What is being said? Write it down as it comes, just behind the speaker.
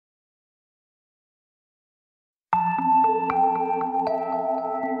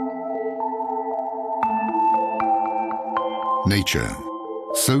Nature,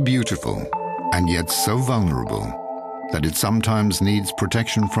 so beautiful and yet so vulnerable that it sometimes needs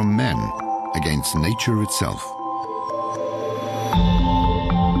protection from men against nature itself.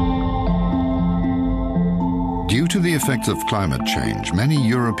 Due to the effects of climate change, many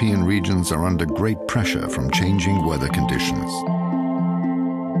European regions are under great pressure from changing weather conditions.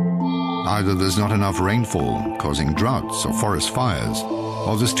 Either there's not enough rainfall, causing droughts or forest fires,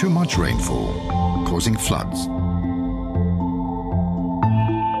 or there's too much rainfall, causing floods.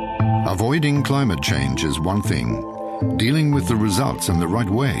 Avoiding climate change is one thing. Dealing with the results in the right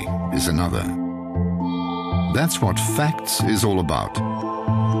way is another. That's what FACTS is all about.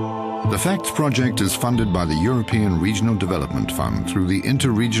 The FACTS project is funded by the European Regional Development Fund through the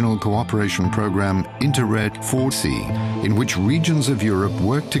Interregional Cooperation Programme Interreg 4C, in which regions of Europe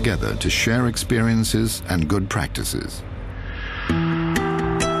work together to share experiences and good practices.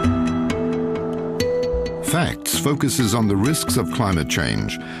 FACTS focuses on the risks of climate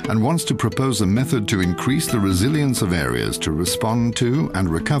change and wants to propose a method to increase the resilience of areas to respond to and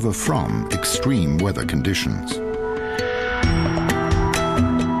recover from extreme weather conditions.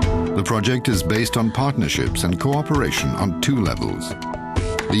 The project is based on partnerships and cooperation on two levels.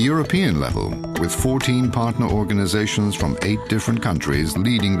 The European level, with 14 partner organizations from 8 different countries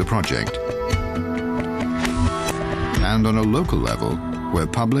leading the project. And on a local level, where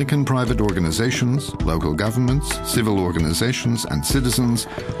public and private organizations, local governments, civil organizations and citizens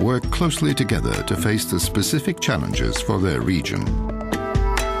work closely together to face the specific challenges for their region.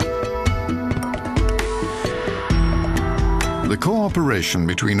 The cooperation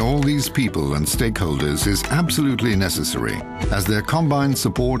between all these people and stakeholders is absolutely necessary, as their combined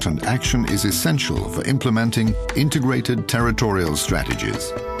support and action is essential for implementing integrated territorial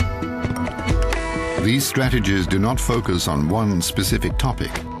strategies. These strategies do not focus on one specific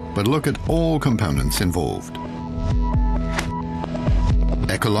topic, but look at all components involved.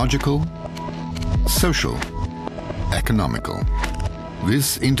 Ecological, social, economical.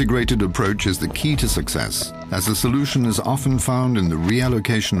 This integrated approach is the key to success, as the solution is often found in the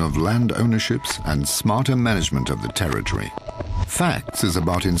reallocation of land ownerships and smarter management of the territory. FACTS is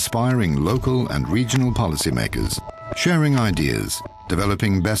about inspiring local and regional policymakers, sharing ideas,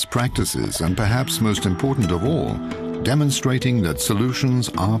 developing best practices, and perhaps most important of all, demonstrating that solutions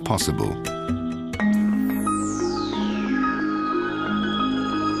are possible.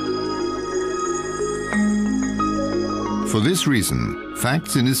 For this reason,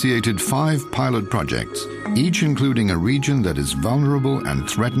 FACTS initiated 5 pilot projects, each including a region that is vulnerable and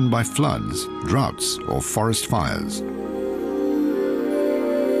threatened by floods, droughts, or forest fires.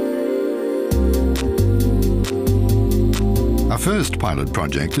 Our first pilot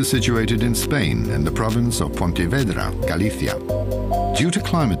project is situated in Spain, in the province of Pontevedra, Galicia. Due to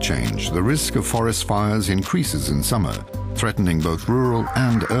climate change, the risk of forest fires increases in summer, threatening both rural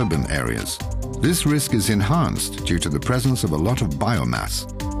and urban areas. This risk is enhanced due to the presence of a lot of biomass.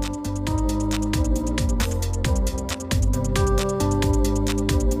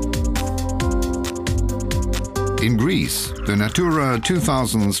 In Greece, the Natura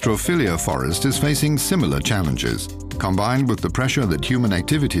 2000 Strophilia forest is facing similar challenges, combined with the pressure that human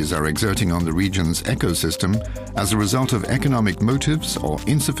activities are exerting on the region's ecosystem as a result of economic motives or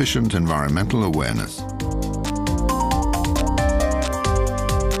insufficient environmental awareness.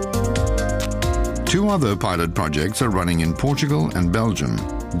 2 other pilot projects are running in Portugal and Belgium,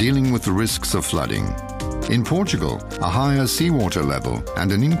 dealing with the risks of flooding. In Portugal, a higher seawater level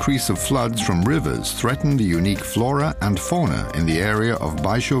and an increase of floods from rivers threaten the unique flora and fauna in the area of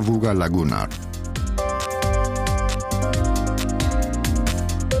Baixo Vuga Lagunar.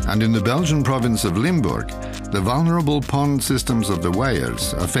 And in the Belgian province of Limburg, the vulnerable pond systems of the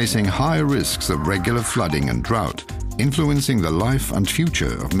Weyers are facing high risks of regular flooding and drought, influencing the life and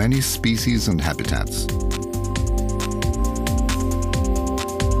future of many species and habitats.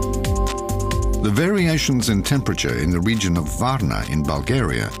 The variations in temperature in the region of Varna in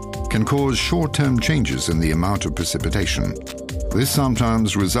Bulgaria can cause short-term changes in the amount of precipitation. This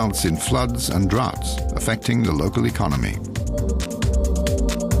sometimes results in floods and droughts, affecting the local economy.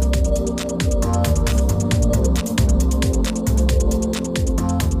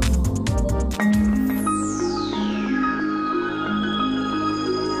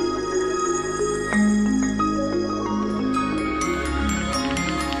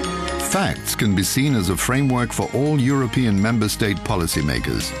 FACTS can be seen as a framework for all European member state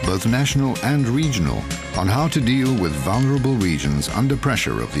policymakers, both national and regional, on how to deal with vulnerable regions under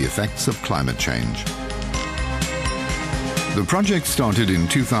pressure of the effects of climate change. The project started in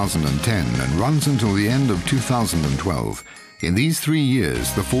 2010 and runs until the end of 2012. In these 3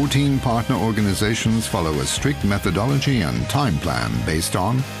 years, the 14 partner organizations follow a strict methodology and time plan based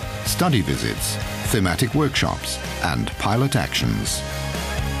on study visits, thematic workshops, and pilot actions.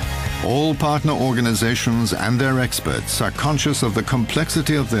 All partner organizations and their experts are conscious of the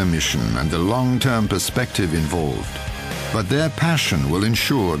complexity of their mission and the long-term perspective involved. But their passion will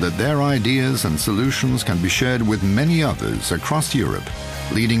ensure that their ideas and solutions can be shared with many others across Europe,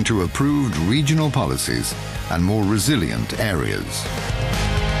 leading to approved regional policies and more resilient areas.